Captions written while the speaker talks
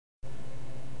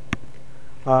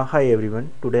Hi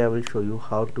everyone, today I will show you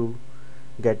how to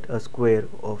get a square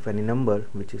of any number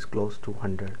which is close to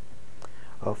 100.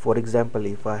 For example,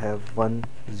 if I have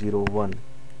 101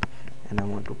 and I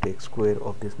want to take square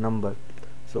of this number,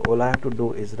 so all I have to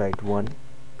do is write 1,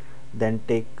 then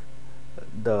take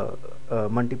the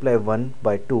multiply 1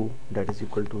 by 2, that is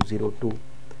equal to 02,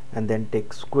 and then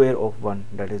take square of 1,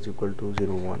 that is equal to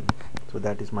 01. So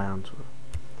that is my answer.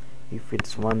 If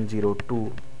it's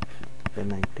 102,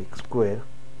 then I take square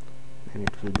and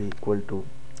it will be equal to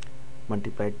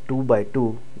multiply 2 by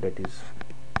 2, that is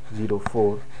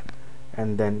 04,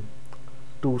 and then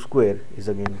 2 square is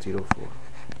again 04.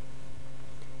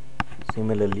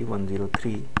 Similarly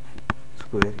 103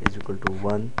 square is equal to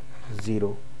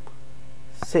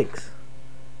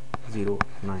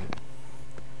 10609.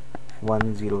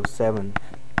 107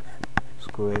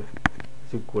 square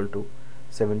is equal to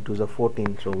 7 2s are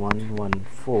 14, so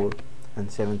 114,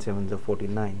 and 7 7s are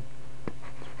 49.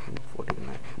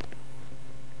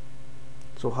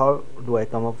 So how do I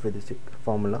come up with this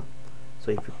formula? So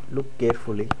if you look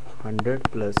carefully, 100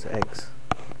 plus x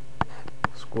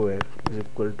square is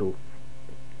equal to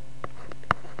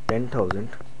 10,000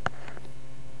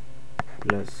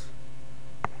 plus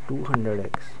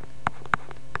 200x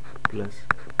plus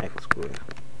x square.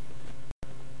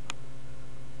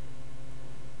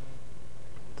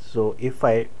 So if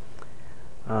I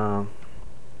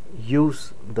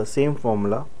use the same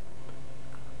formula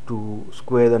to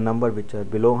square the number which are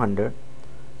below 100,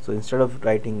 so instead of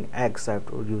writing x, I have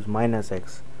to use minus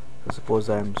x. So suppose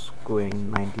I am squaring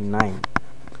 99,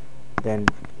 then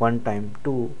 1 times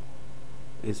 2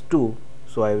 is 2,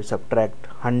 so I will subtract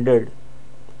 2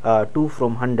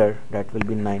 from 100, that will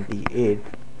be 98,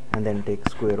 and then take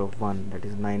square of 1, that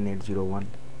is 9801.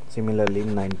 Similarly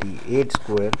 98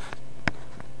 square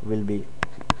will be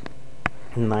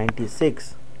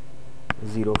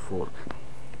 9604,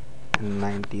 and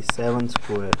 97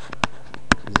 square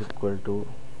is equal to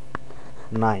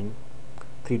 9.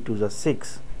 3 2s are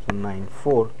 6, so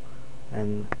 94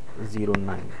 and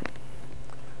 09.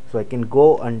 So I can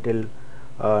go until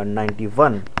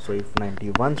 91. So if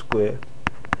 91 square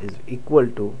is equal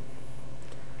to,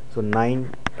 so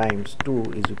 9 times 2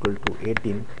 is equal to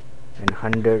 18, and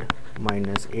 100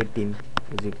 minus 18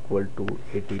 is equal to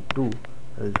 82.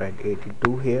 I'll write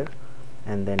 82 here,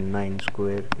 and then 9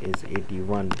 square is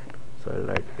 81, so I'll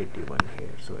write 81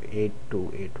 here, so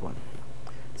 8281.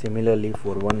 Similarly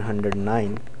for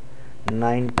 109,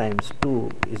 9 times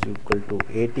 2 is equal to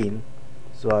 18,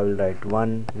 so I will write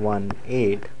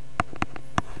 118,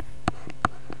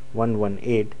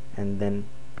 and then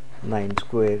 9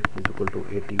 square is equal to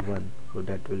 81, so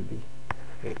that will be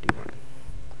 81.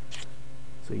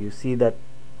 So you see that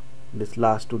this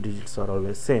last two digits are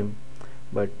always same,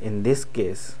 but in this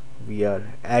case we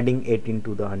are adding 18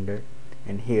 to the 100,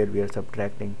 and here we are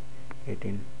subtracting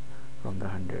 18 from the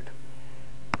 100.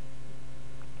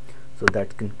 So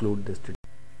that concludes this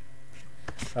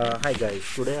tutorial. Hi guys,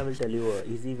 today I will tell you an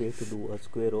easy way to do a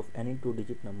square of any two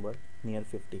digit number near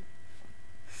 50.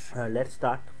 Let's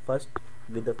start first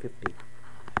with the 50.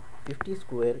 50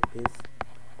 square is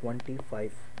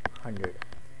 2500.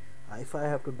 If I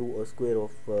have to do a square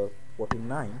of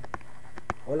 49,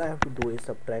 all I have to do is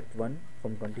subtract 1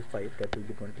 from 25, that will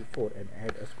be 24, and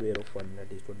add a square of 1,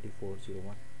 that is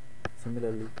 2401.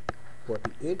 Similarly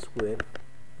 48 square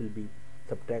will be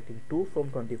subtracting 2 from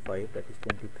 25, that is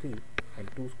 23,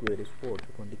 and 2 square is 4, so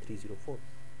 2304.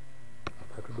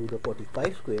 If I have to do the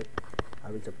 45 square,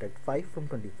 I will subtract 5 from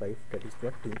 25, that is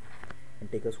 20,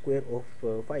 and take a square of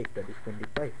 5, that is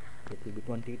 25, it will be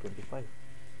 2025.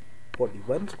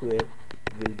 41 square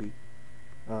will be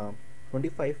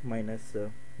 25 minus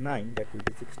 9, that will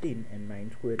be 16, and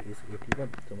 9 square is 81,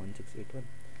 so 1681.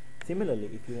 Similarly,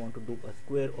 if you want to do a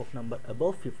square of number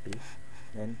above 50,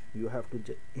 then you have to,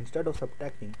 instead of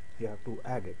subtracting, you have to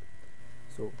add it.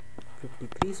 So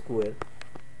 53 square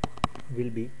will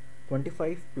be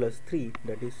 25 plus 3,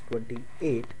 that is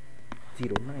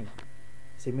 2809.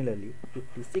 Similarly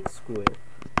 56 square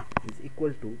is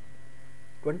equal to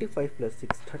 25 plus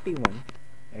 6, 31,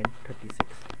 and 36.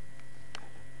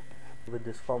 With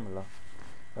this formula,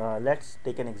 let's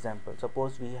take an example.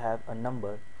 Suppose we have a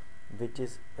number which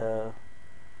is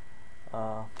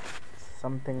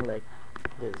something like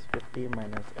this: 50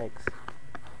 minus x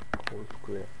whole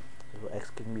square. So x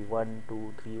can be 1,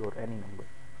 2, 3, or any number.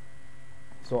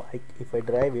 So if I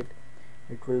derive it,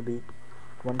 it will be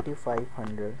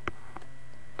 2500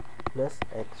 plus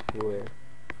x square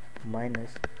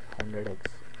minus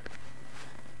 100x.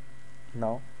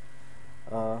 Now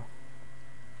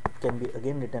can be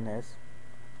again written as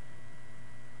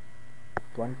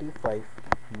 25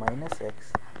 minus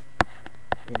x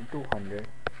into 100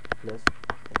 plus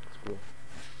x square.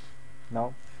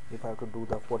 Now if I have to do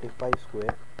the 45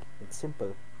 square, it's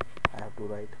simple. I have to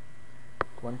write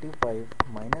 25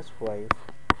 minus 5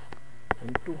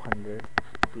 into 100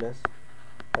 plus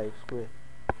 5 square.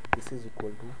 This is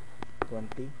equal to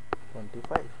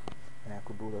 25. And I have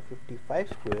to do the 55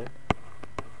 square.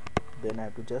 Then I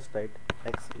have to just write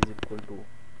x is equal to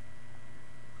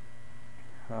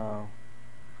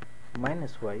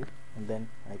minus 5, and then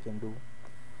I can do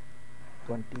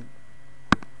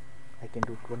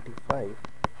 25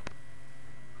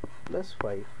 plus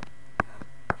 5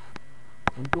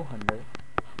 into 100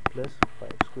 plus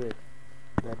 5 square.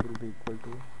 That will be equal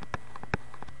to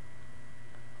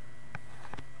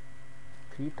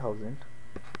 3000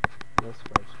 plus 5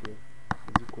 square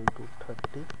is equal to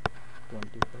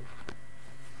 25.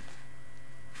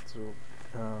 So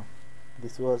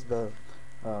this was the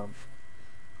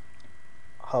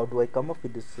how do I come up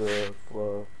with this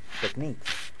technique.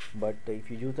 But if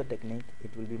you use the technique,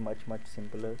 it will be much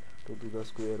simpler to do the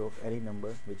square of any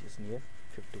number which is near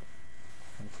 50.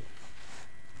 Thank you.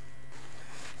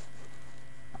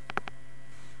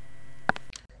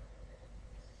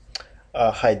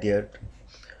 Hi there.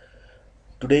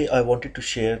 Today I wanted to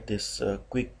share this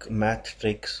quick math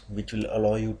tricks which will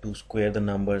allow you to square the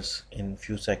numbers in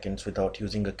few seconds without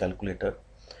using a calculator.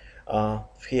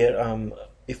 Here,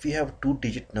 if we have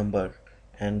two-digit number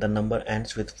and the number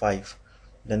ends with 5,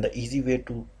 then the easy way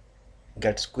to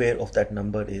get square of that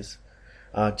number is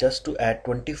just to add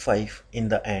 25 in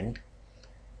the end,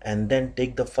 and then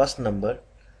take the first number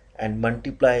and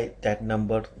multiply that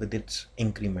number with its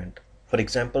increment. For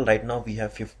example, right now we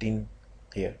have 15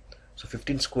 here. So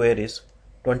 15 square is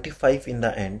 25 in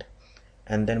the end,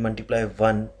 and then multiply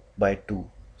 1 by 2.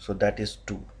 So that is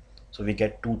 2. So we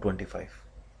get 225.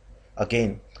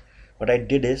 Again, what I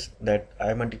did is that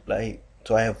I multiply,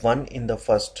 so I have 1 in the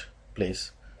first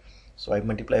place. So I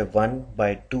multiply 1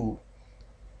 by 2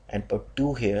 and put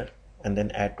 2 here, and then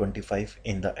add 25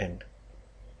 in the end.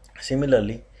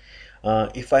 Similarly,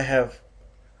 if I have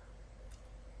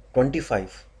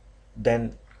 25,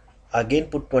 then again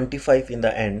put 25 in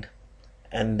the end,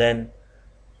 and then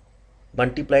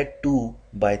multiply 2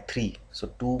 by 3. So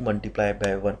 2 multiplied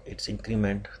by 1, its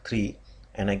increment 3,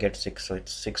 and I get 6, so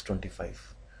it's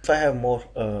 625. If I have more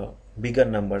bigger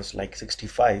numbers like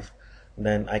 65,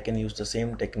 then I can use the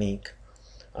same technique.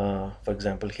 For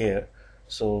example, here,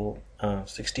 so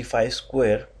 65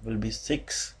 square will be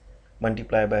 6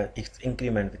 multiplied by its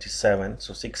increment, which is 7.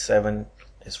 So 6 7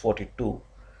 is 42.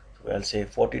 So I'll say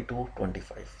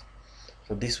 4225.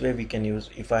 So this way we can use,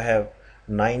 if I have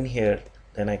 9 here,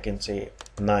 then I can say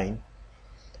 9,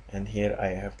 and here I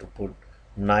have to put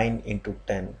 9 into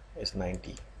 10 is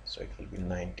 90, so it will be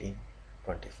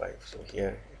 1925. So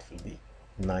here it will be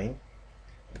 9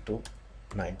 into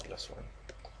 9 plus 1.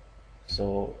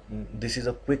 So this is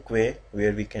a quick way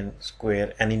where we can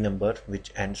square any number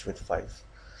which ends with 5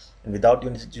 and without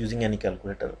using any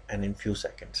calculator, and in few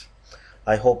seconds.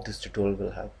 I hope this tutorial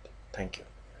will help. Thank you.